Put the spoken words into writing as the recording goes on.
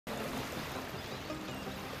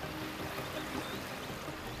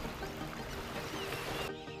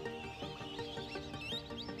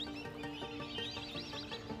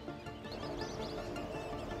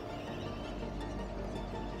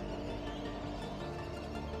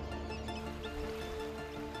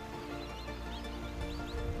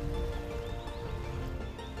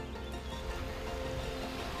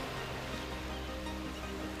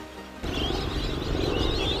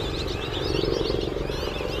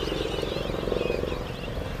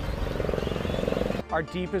Our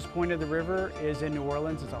deepest point of the river is in New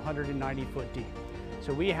Orleans. It's 190 foot deep.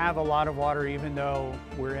 So we have a lot of water even though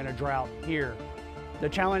we're in a drought here. The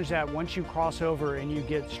challenge that once you cross over and you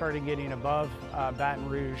started getting above Baton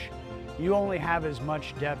Rouge, you only have as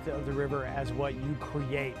much depth of the river as what you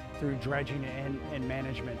create through dredging and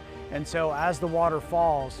management. And so as the water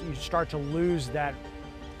falls, you start to lose that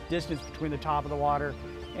distance between the top of the water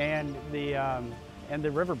and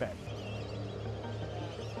the riverbed.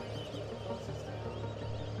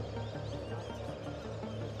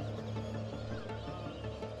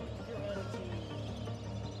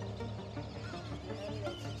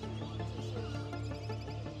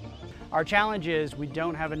 Our challenge is we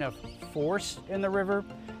don't have enough force in the river,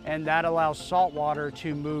 and that allows salt water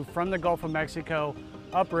to move from the Gulf of Mexico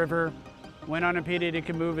upriver. When unimpeded, it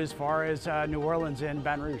can move as far as New Orleans and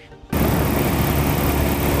Baton Rouge.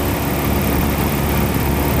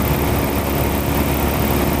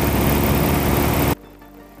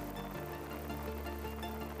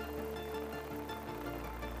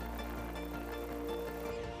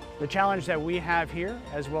 The challenge that we have here,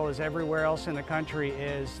 as well as everywhere else in the country,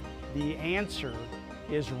 is the answer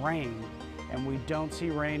is rain, and we don't see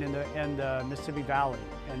rain in the Mississippi Valley.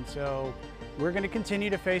 And so we're going to continue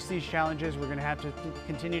to face these challenges. We're going to have to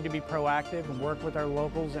continue to be proactive and work with our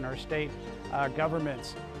locals and our state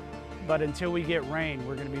governments. But until we get rain,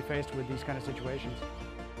 we're going to be faced with these kind of situations.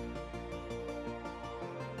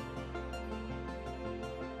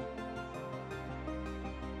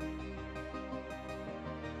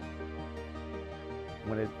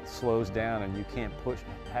 When it slows down and you can't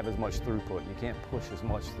have as much throughput, you can't push as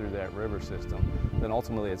much through that river system, then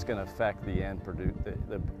ultimately it's going to affect the end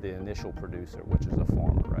the initial producer, which is a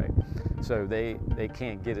farmer, right? So they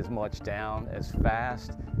can't get as much down as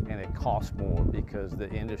fast, and it costs more because the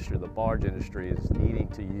industry, the barge industry, is needing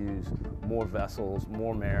to use more vessels,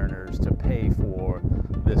 more mariners to pay for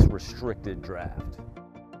this restricted draft.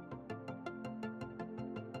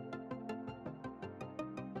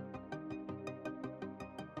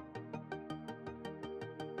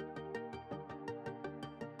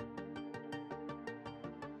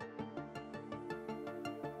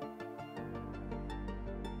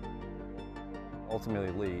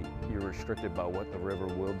 Ultimately, you're restricted by what the river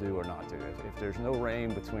will do or not do. If there's no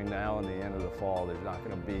rain between now and the end of the fall, there's not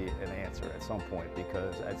going to be an answer at some point,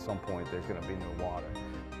 because at some point there's going to be no water.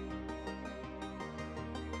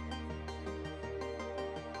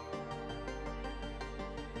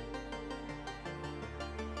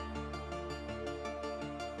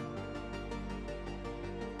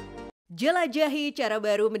 Jelajahi cara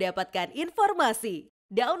baru mendapatkan informasi.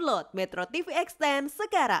 Download MetroTV Extend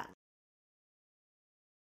sekarang.